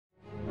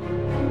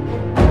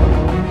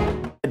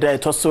da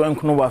etoso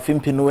enkuno wa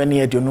fimpinu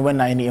ene aduonu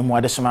wenan ne emu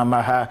adeshama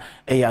ma ha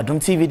Adom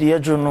TV de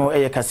adru no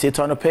Kasie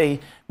Tau At PM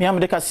me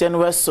amde Kasie no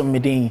weso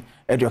midin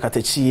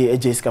eduakatachi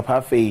ejeska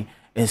pafe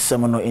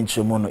ensemo no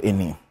enchomo no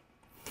eni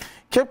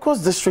Cape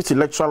Coast District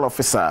Electoral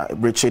Officer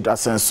Richard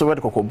Asenso de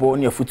Kokobo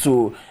ne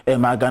afutu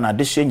Magana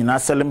de nyina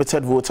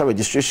limited voter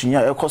registration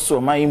ya ekoso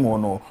maimo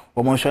no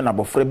womonhwe na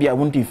bofra bia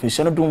wundi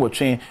mfinhye no dum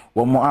wotwe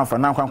womo amfa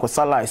na kwankwa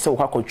sala se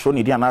wokwa control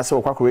ne dia na se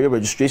wokwa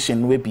registration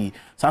no bi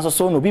sanso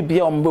so no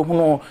bibia ombehu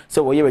no se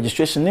woye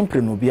registration ne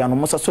mpre no bia no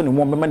mosaso ne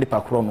mo mema de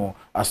pakro no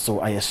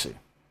aso ayehye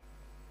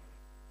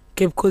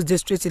Cape Coast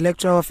District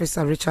Electoral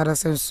Officer Richard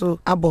Asenso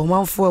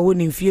abomanfo a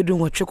woni mfiedu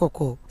nwotwe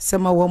kokko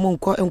sema wo mo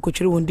nko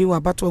enkotwere wondi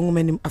wa bato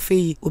ngumanim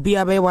afeyi obi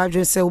abaye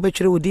wadwen se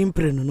wobetwere wodi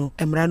mpre no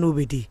emra na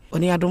obedi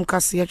oni Adom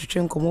Kasie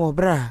atwetwe nkomo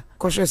obra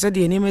kohwe se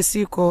de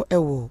enimasi ko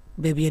ewo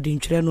bebi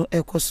edintwere no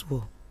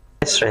ekoso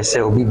Stress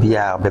obi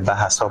bia beba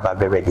ha ba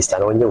be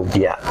register onye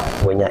obi a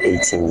wonya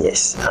 18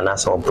 years and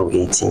also bro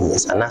 18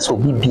 years and also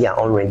obi bia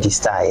on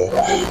register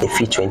e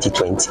fi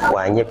 2020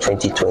 wanye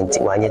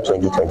 2020 wanye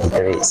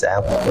 2023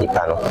 sa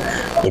nipa no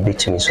e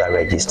betumi so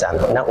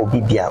register na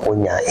obi bia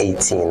onya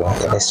 18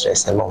 no e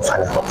stress e mo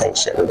fana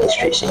potential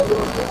registration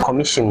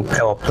commission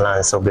our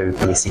plans so be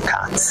replace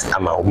cards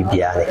ama obi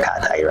bia ne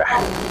card ira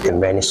the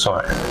many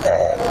so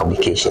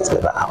publications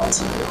beba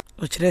out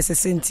ochire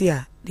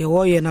sentia de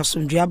woye na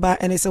somduaba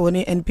ene se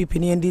woni NPP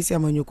ni NDC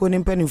amanyoko ne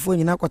mpanimfo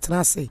nyina kwatena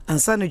ase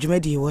ansa no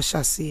dwumadi wo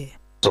hyase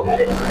so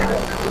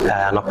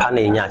no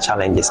panel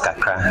challenges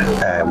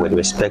kakra with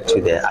respect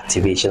to the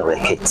activation of the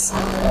kits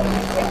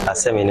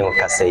asemini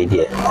okasai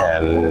die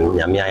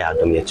nyamia ya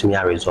Adom yetumi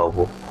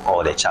resolve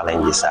all the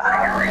challenges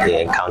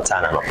they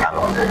encounter na no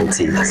panel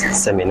until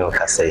semini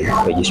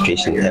okasai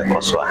registration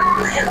also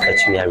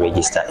yetumi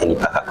register any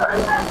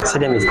pakakra so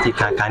them is the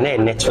can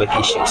network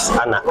issues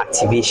and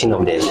activation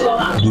of the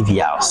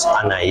BVRs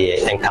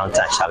and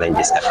encounter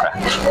challenges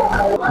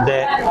kakra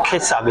the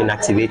kits have been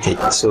activated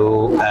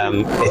so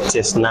it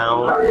is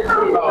now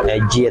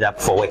geared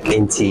up for work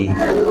into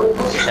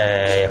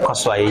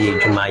koswa ye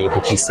juma ye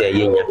buki say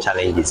ye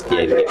challenges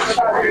behavior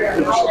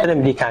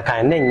them di kan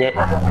nenye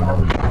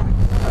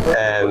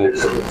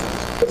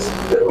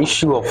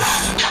issue of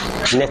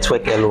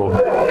network alone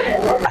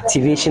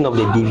activation of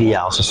the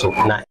DVR also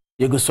na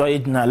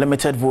Yegoswa na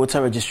limited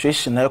voter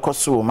registration na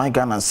ekoso my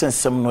Ghana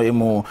sensem no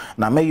emu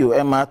na meyo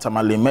ema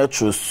tamale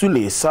metro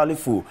sule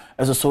salifu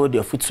eso de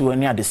afutu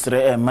ani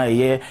adesre ema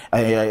ye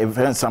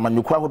events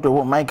amanyukwa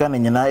hodo my Ghana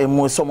nyina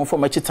emu so mo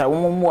forma chita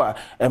wo a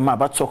ema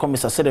bato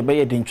komisa se de be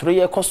ye dintwere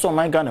ye ekoso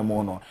my Ghana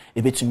mo no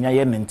ebetumi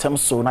aye ne ntem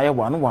so na ye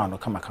wano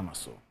kama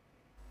so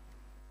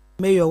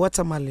Mayor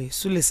Watermale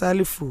Sule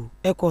Salifu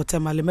Eko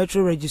Tamale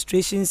Metro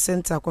Registration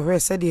Center kohwe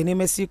sede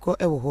enemesi ko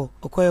ewo ho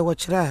okoye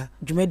wochira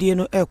dwumadi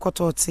no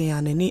ekoto ten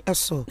anani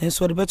eso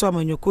nso de beto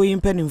amanyoko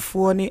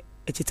yimpanimfo ne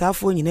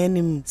ekitafo nyina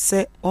anim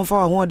se onfa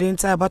wa ho de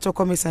nta bato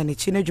komisa ne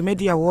chi na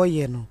dwumadi a wo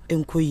ye no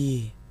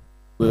enkoyi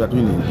we are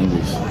doing in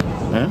English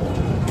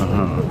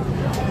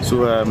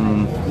so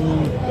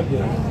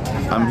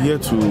I'm here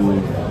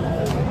to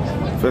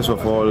first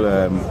of all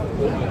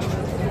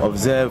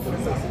observe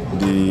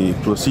the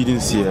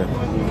proceedings here,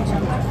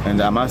 and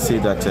I must say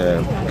that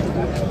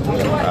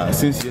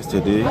since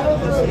yesterday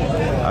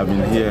I've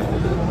been here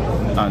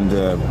and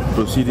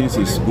proceedings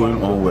is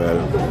going on well.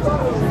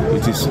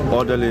 It is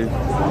orderly,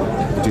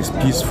 it is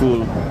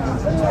peaceful,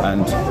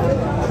 and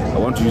I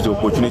want to use the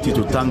opportunity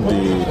to thank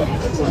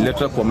the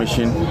Electoral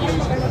Commission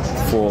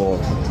for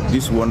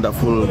this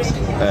wonderful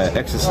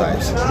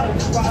exercise.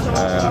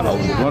 I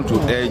would want to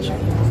urge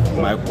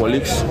my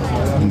colleagues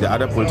in the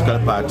other political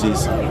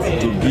parties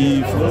to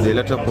give the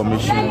Electoral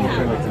Commission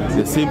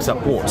the same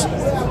support.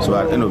 So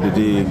at the end of the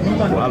day,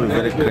 we'll have a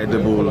very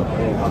credible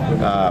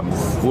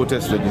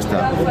voters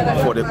register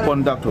for the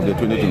conduct of the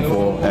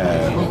 2024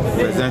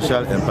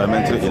 presidential and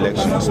parliamentary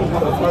elections.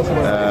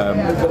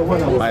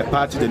 My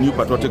party, the New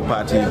Patriotic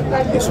Party,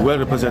 is well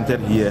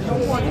represented here.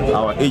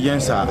 Our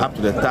agents are up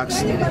to the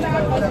task.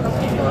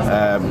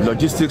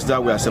 Logistics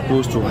that we are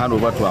supposed to hand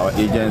over to our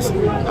agents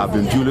have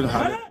been duly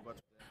handled.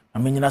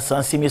 Amenyina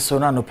sansimi so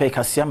na no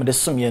Kasie am de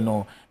somye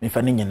no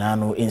mfani nyina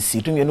no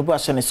ensidum no bu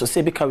ahye ne so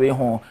se bi ka we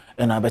ho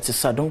na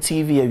betisa Adom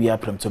TV awia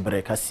prem to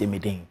bre Kasie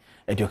medin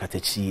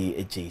eduakatachi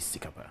eje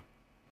sikapa